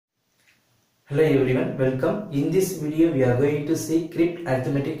Hello everyone, welcome. In this video we are going to see Crypt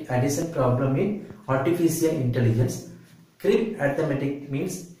arithmetic addition problem in artificial intelligence. Crypt arithmetic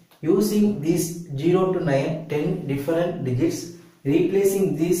means using these 0 to 9, 10 different digits,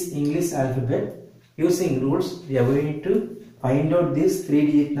 replacing this English alphabet. Using rules, we are going to find out this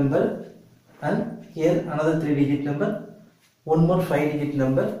 3-digit number and here another 3-digit number, one more 5-digit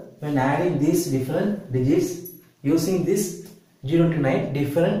number. When adding these different digits, using this 0 to 9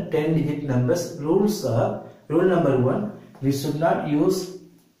 different 10-digit numbers, rules are: rule number 1, we should not use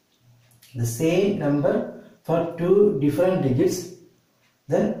the same number for two different digits.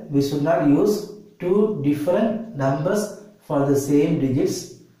 Then we should not use two different numbers for the same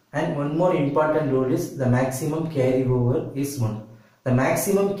digits. And one more important rule is the maximum carryover is 1. The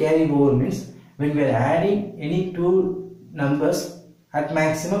maximum carryover means when we are adding any two numbers, at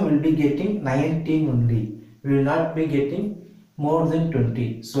maximum we will be getting 19 only. We will not be getting more than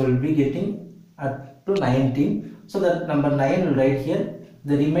 20, so we will be getting up to 19. So that number 9 will write here.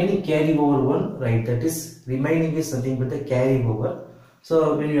 The remaining carry over 1, right? That is, remaining is nothing but the carry over.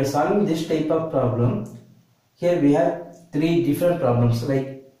 So when you are solving this type of problem, here we have three different problems,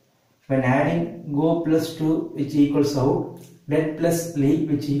 like when adding Go+To which equals out, let plus leave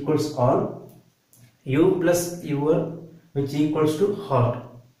which equals all, u plus your which equals to heart.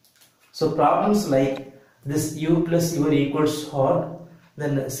 So problems like this u plus your equals heart,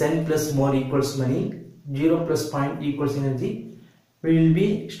 then sen plus more equals money, 0 plus point equals energy. We will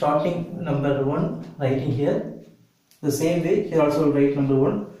be starting number 1 writing here. The same way here also we'll write number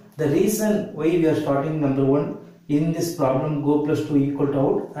 1. The reason why we are starting number 1 in this problem Go+To equal to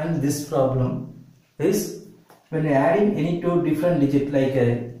out and this problem is when we are adding any two different digit, like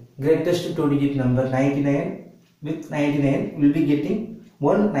a greatest 2-digit number 99 with 99, we will be getting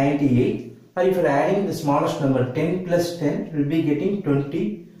 198. Or if you are adding the smallest number 10 plus 10, we will be getting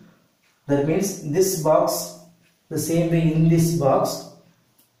 20. That means this box, the same way in this box,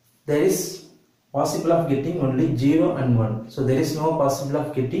 there is possible of getting only 0 and 1. So there is no possible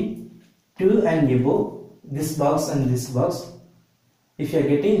of getting 2 and above, this box and this box. If you are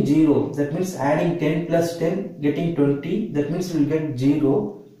getting 0, that means adding 10 plus 10, getting 20, that means we will get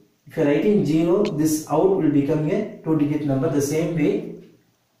 0. If you are writing 0, this out will become a 2-digit number. The same way,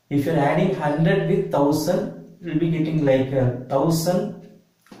 if you are adding 100 with 1000, we will be getting like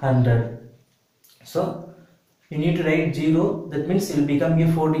 1100. So you need to write 0, that means it will become a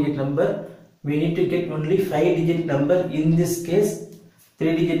 4-digit number. We need to get only 5-digit number in this case,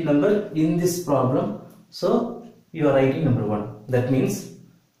 3-digit number in this problem. So you are writing number 1. That means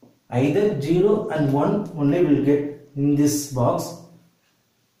either 0 and 1 only will get in this box.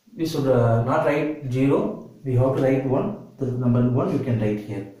 We should not write 0, we have to write 1. The number 1 you can write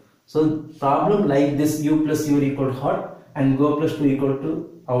here. So problem like this, u plus your equal heart and Go+To equal to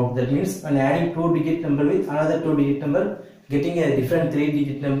out. That means when adding 2-digit number with another 2-digit number, getting a different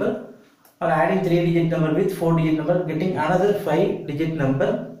 3-digit number, or adding 3-digit number with 4-digit number, getting another 5-digit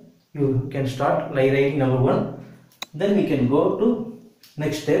number, you can start like writing number 1. Then we can go to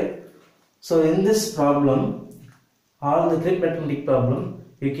next step. So in this problem, all the Cryptarithmetic problem,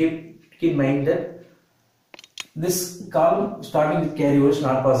 you keep in mind that this column starting with carry over is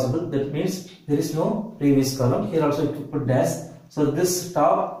not possible. That means there is no previous column. Here also you put dash. So this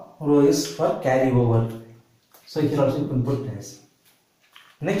top row is for carry over. So here also you can put dash.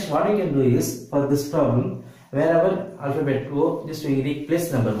 Next, what you can do is, for this problem, wherever alphabet O, just we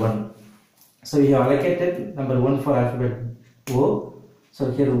replace number 1. So we have allocated number 1 for alphabet O.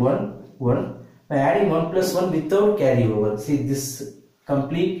 So here 1, 1. By adding 1 plus 1 without carry over. See, this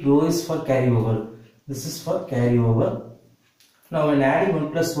complete row is for carry over. This is for carry over. Now when adding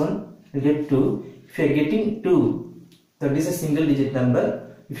 1 plus 1, you get 2. If you are getting 2, that is a single digit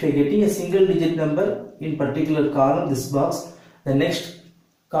number. If you are getting a single digit number in particular column, this box, the next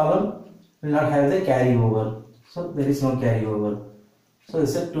column will not have the carry over. So there is no carry over. So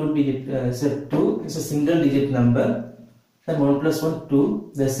it's a 2 is a single digit number. Then 1 plus 1,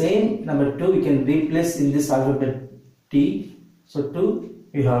 2. The same number 2 we can replace in this alphabet T. So 2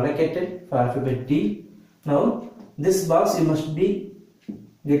 we have allocated for alphabet T. Now this box you must be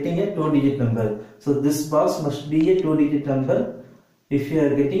getting a 2-digit number. So this box must be a 2-digit number. If you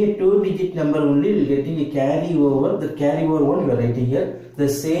are getting a 2-digit number only, you are getting a carry over. The carry over 1 you are writing here. The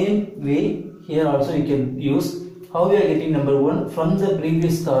same way here also you can use how we are getting number 1 from the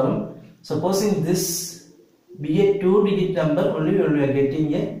previous column. Supposing this be a 2-digit number, only we are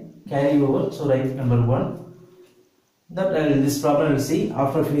getting a carry over. So write number 1. That this problem will see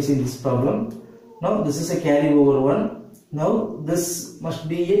after finishing this problem. Now this is a carry over 1. Now this must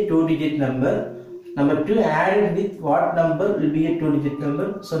be a 2-digit number. number 2 added with what number will be a 2-digit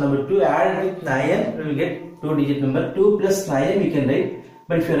number. So number 2 added with 9 we will get 2-digit number. 2 plus 9 we can write.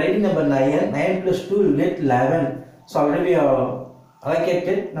 But if you are writing number 9, 9 plus 2 will get 11. So already we have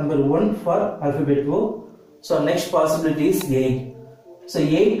allocated number 1 for alphabet O. So next possibility is 8. So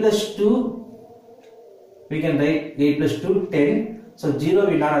 8 plus 2 we can write 8 plus 2 10. So 0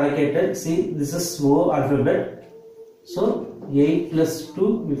 we not allocated. See, this is O alphabet. So 8 plus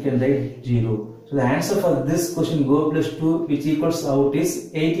 2 we can write 0. So the answer for this question Go plus 2 which equals out is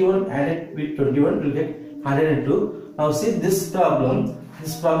 81 added with 21 will get 102. Now see this problem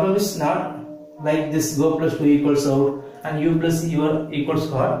is not like this Go plus 2 equals out and U plus E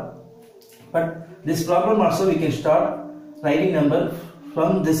equals R. But this problem also we can start writing number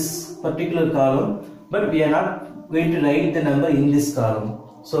from this particular column, but we are not going to write the number in this column.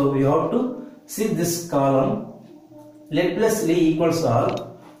 So we have to see this column let plus L equals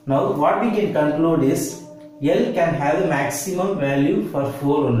R. Now what we can conclude is L can have the maximum value for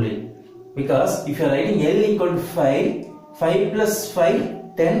 4 only, because if you are writing L equal to 5, 5 plus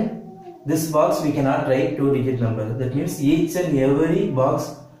 5 10, this box we cannot write 2-digit number. That means each and every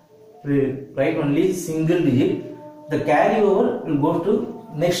box will write only single digit. The carryover will go to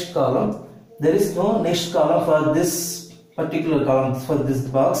next column. There is no next column for this particular column for this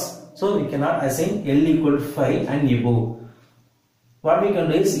box, so we cannot assign L equal to 5 and above. What we can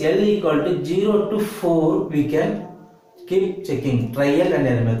do is L equal to 0 to 4 we can keep checking, trial and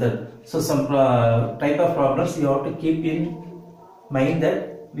error method. So some type of problems you have to keep in mind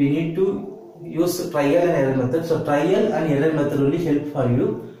that we need to use trial and error method. So trial and error method only help for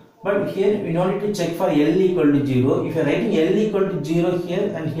you. But here we don't need to check for L equal to 0. If you are writing L equal to 0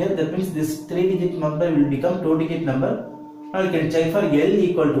 here and here, that means this 3-digit number will become 2-digit number. Now you can check for L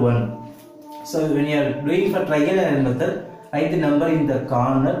equal to 1. So when you are doing for trial and error method, write the number in the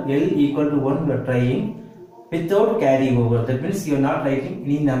corner. L equal to 1 you are trying without carryover. That means you are not writing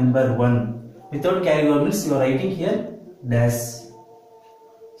any number 1. Without carryover means you are writing here dash.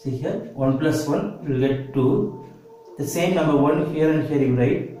 See here 1 plus 1 will get 2. The same number 1 here and here you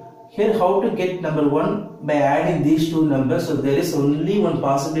write. Here how to get number 1 by adding these two numbers. So there is only one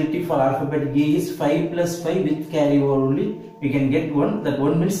possibility for alphabet G is 5 plus 5 with carryover only. We can get 1. That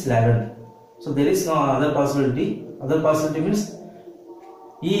 1 means 11. So there is no other possibility. Other possibility means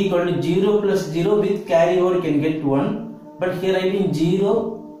E equal to 0 plus 0 with carryover you can get 1. But here writing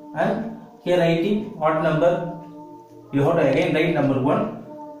 0 and here writing what number? You have to again write number 1.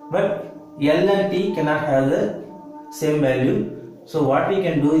 But L and T cannot have the same value. So what we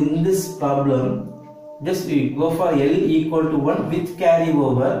can do in this problem, just we go for L equal to 1 with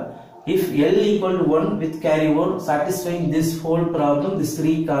carryover. If L equal to 1 with carryover satisfying this whole problem, this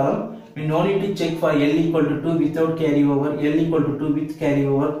 3 column, we no need to check for L equal to 2 without carryover, L equal to 2 with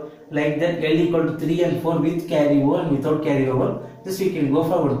carryover, like that L equal to 3 and 4 with carryover and without carryover. This we can go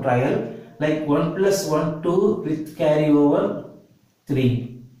for one trial, like 1 plus 1 2 with carryover 3.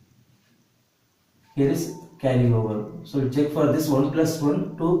 Here is carryover. So we check for this 1 plus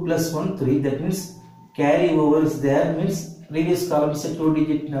 1 2 plus 1 3. That means carryover is there, means previous column is a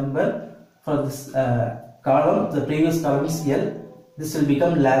 2-digit number. For this column, the previous column is L. This will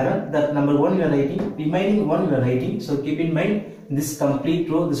become 11. That number 1 we are writing, remaining 1 we are writing. So keep in mind this complete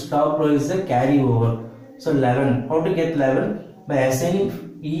row, this top row is the carryover. So 11. How to get 11? By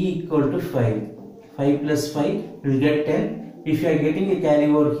assigning E equal to 5. 5 plus 5 will get 10. If you are getting a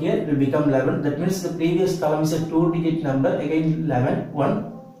carryover here, it will become 11. That means the previous column is a 2-digit number. Again 11,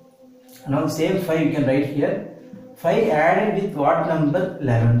 1. Now same 5 you can write here. 5 added with what number?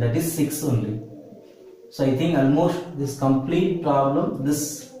 11. That is 6 only. So I think almost this complete problem,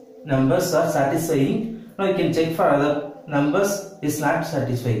 this numbers are satisfying. Now you can check for other numbers is not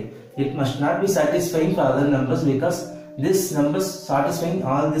satisfying. It must not be satisfying for other numbers, because this numbers satisfying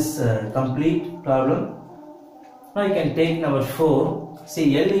all this complete problem. Now you can take number 4.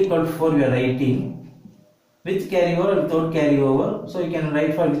 See L equal to 4 we are writing with carryover or without carryover. So you can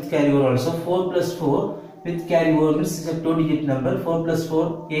write for with carryover also. 4 plus 4 with carryover means it's a 2-digit number. 4 plus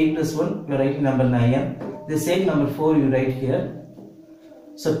 4, 8 plus 1, you are writing number 9. The same number 4 you write here.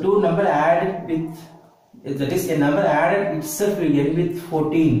 So 2 number added with, that is a number added itself will end with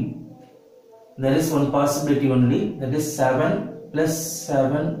 14. There is one possibility only, that is 7 plus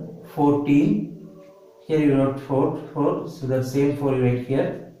 7, 14. Here you wrote 4, so the same 4 you write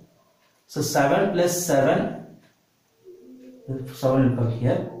here. So 7 plus 7, 7 will come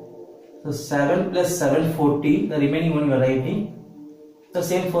here. So 7 plus 7, 14, the remaining one you are writing. The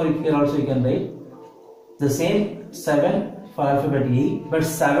same 4 here also you can write. The same 7 for alphabet E, but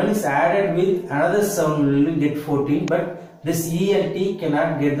 7 is added with another 7 will get 14, but this E and T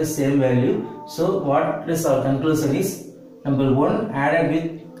cannot get the same value. So what is our conclusion is number 1 added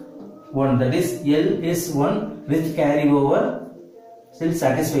with 1, that is L is 1 with carry over will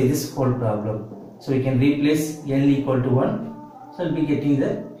satisfy this whole problem. So we can replace L equal to 1. So we'll be getting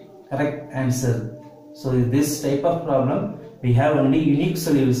the correct answer. So this type of problem we have only unique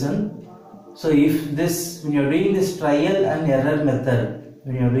solution. So if this, when you are doing this trial and error method,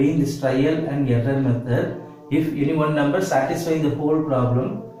 if any one number satisfies the whole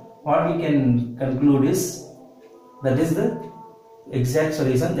problem, what we can conclude is that is the exact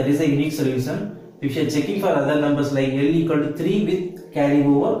solution, that is the unique solution. If you are checking for other numbers like L equal to 3 with carry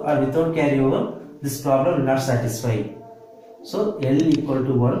over or without carry over, this problem will not satisfy. So L equal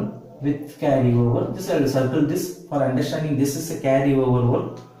to 1 with carry over, this I will circle this for understanding this is a carry over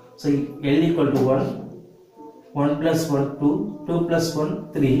one. So L equal to 1, 1 plus 1 2, 2 plus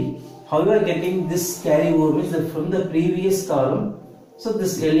 1 3. How you are getting this carry over means that from the previous column. So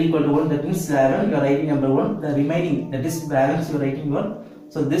this L equal to 1, that means 11 you are writing number 1, the remaining, that is balance you are writing 1.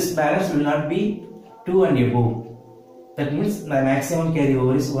 So this balance will not be 2 and above. That means the maximum carry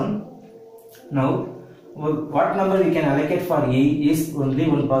over is 1. Now what number we can allocate for A is only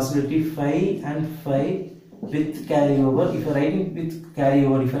one possibility, 5 and 5 with carry over. If you are writing with carry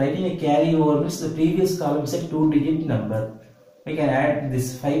over, if you are writing a carry over means the previous column is a 2-digit number. We can add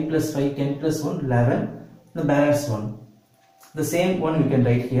this 5 plus 5, 10 plus 1, 11, the balance 1. The same one we can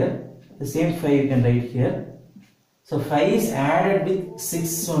write here, the same 5 you can write here. So 5 is added with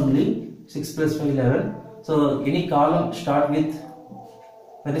 6 only, 6 plus 5, 11. So any column start with,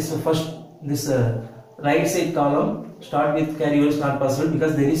 that is the first, this right side column start with carry over is not possible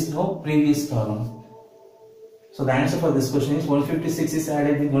because there is no previous column. So the answer for this question is 156 is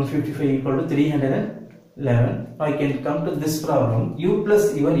added with 155 equal to 311. Now I can come to this problem, u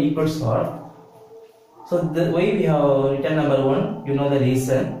plus even equals r. So the way we have written number 1, you know the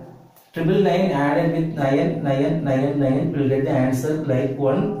reason. 999 added with 999 will get the answer like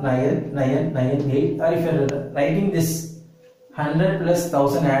 19998. Or if you are writing this 100 plus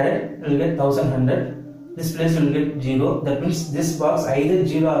 1000 added, will get 1100. This place will get 0. That means this box either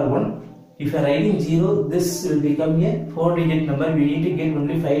 0 or 1. If you are writing 0, this will become a 4-digit number. We need to get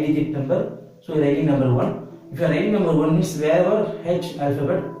only 5-digit number. So we are writing number 1. If you are writing number 1 means wherever H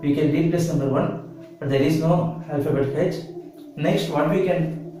alphabet, we can replace number 1. But there is no alphabet H. Next, what we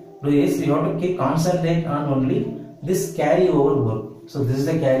can do is we have to keep concentrate on only this carry over work. So this is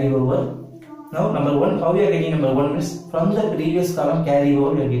the carry over. Now number 1, how we are getting number 1 means from the previous column carry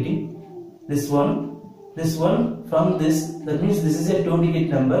over we are getting this one from this. That means this is a 2-digit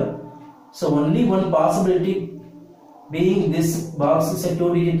number. So only one possibility being this box is a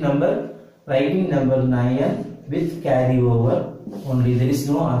 2-digit number, writing number 9 with carry over only. There is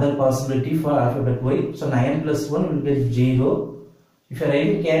no other possibility for alphabet Y. So 9 plus 1 will get 0. If you are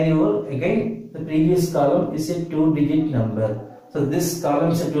writing carry over, again the previous column is a 2-digit number. So this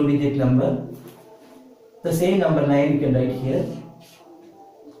column is a 2-digit number. The same number 9 you can write here.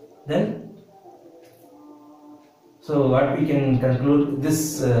 Then, so what we can conclude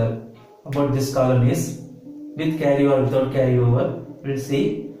this about this column is with carry over, without carry over. We'll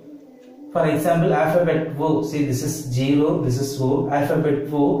see. For example, alphabet O. See, this is 0, this is O. Alphabet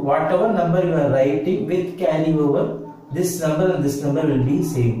O. Whatever number you are writing with carry over, this number and this number will be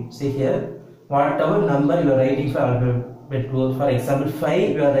same. See here, whatever number you are writing for alphabet O. For example, 5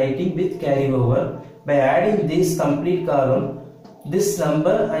 you are writing with carry over. By adding this complete column, this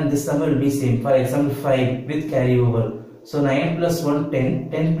number and this number will be same. For example, 5 with carry over. So 9 plus 1,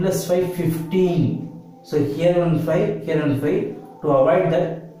 10. 10 plus 5, 15. So here on 5, here on 5. To avoid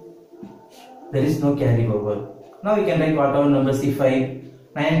that, there is no carry over. Now we can write whatever number, see 5.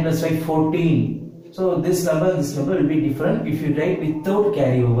 9 plus 5, 14. So this number will be different if you write without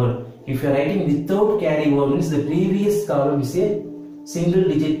carry over. If you are writing without carry over means the previous column is a single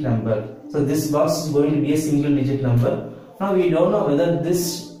digit number. So this box is going to be a single digit number. Now we don't know whether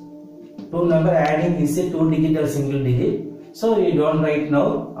this 2 number adding is a 2-digit or single digit. So we don't write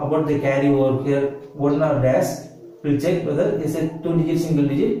now about the carry over here 1 or dash. We'll check whether it is a 2-digit, single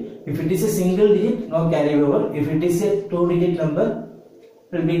digit. If it is a single digit, no carry over. If it is a 2-digit number,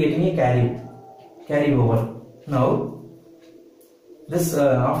 we'll be getting a carry over. Now this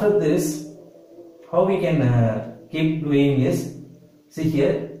after this, how we can keep doing is, see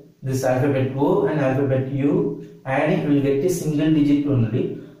here, this alphabet O and alphabet U adding will get a single digit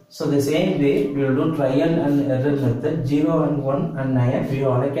only. So the same way we will do trial and error method. 0 and 1 and 9 we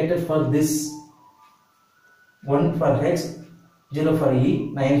have allocated for this, 1 for H, 0 for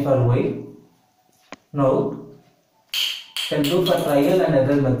E, 9 for Y. Now can do for trial and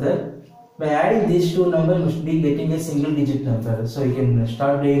error method. by adding these two numbers must be getting a single digit number. So you can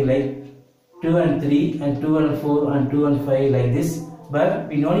start doing like 2 and 3 and 2 and 4 and 2 and 5 like this. But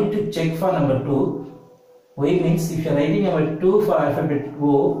we don't need to check for number 2. Why means if you are writing number 2 for alphabet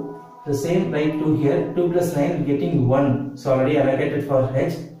O, the same write 2 here. 2 plus 9 getting 1. So already allocated for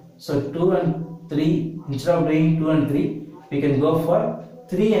H. So 2 and 3, instead of doing 2 and 3, we can go for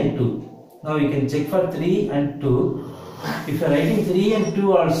 3 and 2. Now we can check for 3 and 2. If you are writing 3 and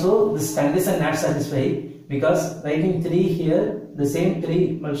 2 also, this condition not satisfied, because writing 3 here, the same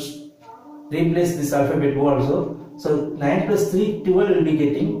 3 must replace this alphabet O also. So 9 plus 3, 12 will be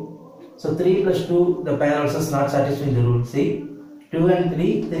getting. So 3 plus 2, the pair also is not satisfying the rule. See, 2 and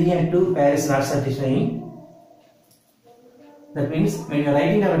 3, 3 and 2 pair is not satisfying. That means when you are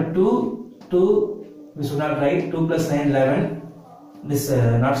writing number 2, we should not write 2 plus 9, 11. This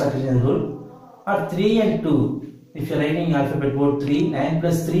not satisfying the rule. Or 3 and 2. If you are writing alphabet word 3, 9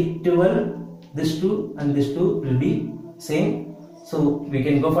 plus 3, 12, this 2 and this 2 will be same. So we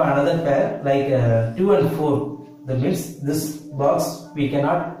can go for another pair like 2 and 4. That means this box we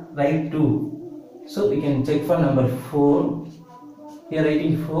cannot write 2. So we can check for number 4. Here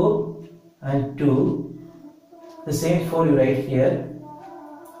writing 4 and 2. The same 4 you write here.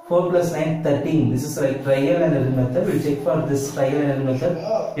 4 plus 9, 13. This is like trial and error method. We will check for this trial and error method.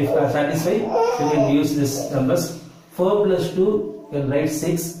 If you are satisfied, you can use this numbers. 4 plus 2, you can write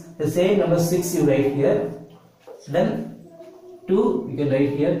 6. The same number 6 you write here. Then 2 you can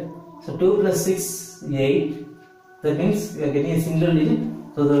write here. So 2 plus 6, 8. That means we are getting a single digit.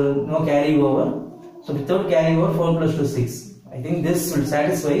 So there is no carry over. So without carry over, 4 plus 2, 6. I think this will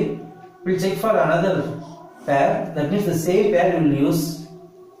satisfy. We will check for another pair. That means the same pair we will use.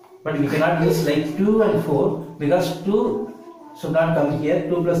 But we cannot use like 2 and 4, because 2 should not come here.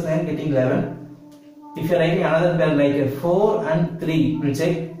 2 plus 9 getting 11. If you are writing another pair like 4 and 3, we will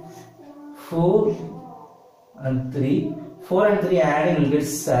check 4 and 3. 4 and 3 adding will get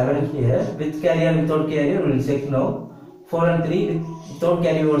 7 here. With carrier, without carrier, we will check now. 4 and 3 without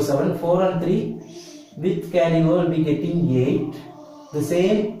carry over 7. 4 and 3 with carry over will be getting 8. The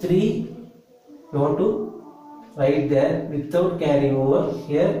same 3 you have to write there without carry over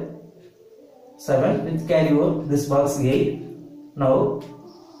here. 7 with carry over this box 8. Now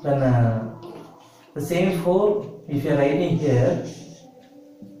then the same 4 if you are writing here,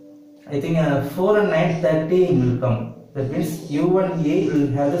 I think 4 and 9 13 will come. That means U and A will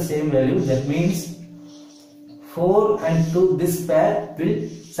have the same value. That means 4 and 2 this pair will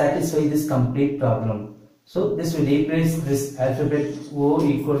satisfy this complete problem. So this will replace this alphabet O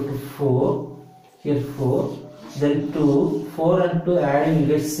equal to 4. Here 4. Then 2. 4 and 2 adding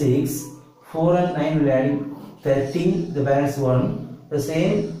will get 6. 4 and 9 will add 13, the balance 1. The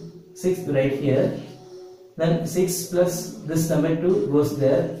same 6 right here. Then 6 plus this number 2 goes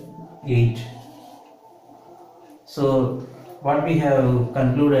there, 8. So what we have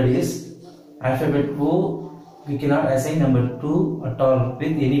concluded is alphabet O we cannot assign number 2 at all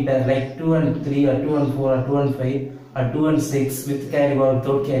with any pair like 2 and 3 or 2 and 4 or 2 and 5 or 2 and 6 with carry over,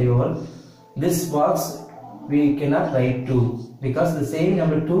 without carry over. This box we cannot write 2 because the same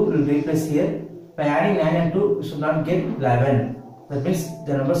number 2 will replace here. By adding 9 and 2 we should not get 11. That means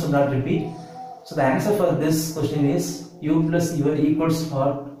the number should not repeat. So the answer for this question is U plus your equals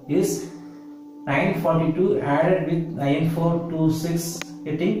what is 942 added with 9426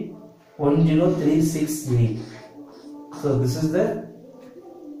 getting 10368. So this is the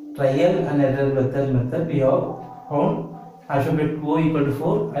trial and error method. We have found alphabet O equal to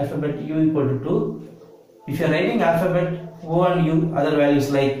 4, alphabet U equal to 2. If you are writing alphabet O and U other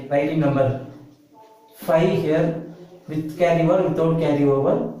values like writing number 5 here with carry over, without carry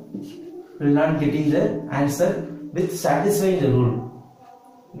over, will not getting the answer with satisfying the rule.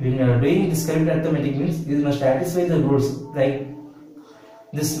 When you are doing this Crypt arithmetic means you must satisfy the rules like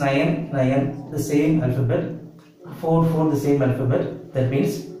this 9, 9 the same alphabet, 4, 4 the same alphabet. That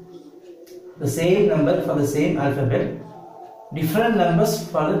means the same number for the same alphabet, different numbers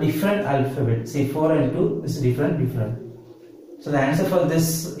for the different alphabet. See 4 and 2 is different. So the answer for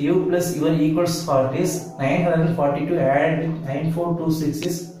this U plus your equals what is 942 add with 9426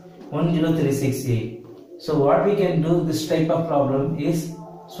 is 10368. So what we can do this type of problem is,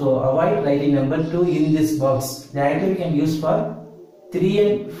 so avoid writing number 2 in this box. Directly we can use for 3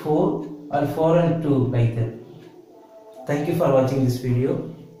 and 4 or 4 and 2 like that. Thank you for watching this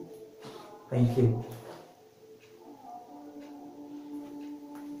video. Thank you.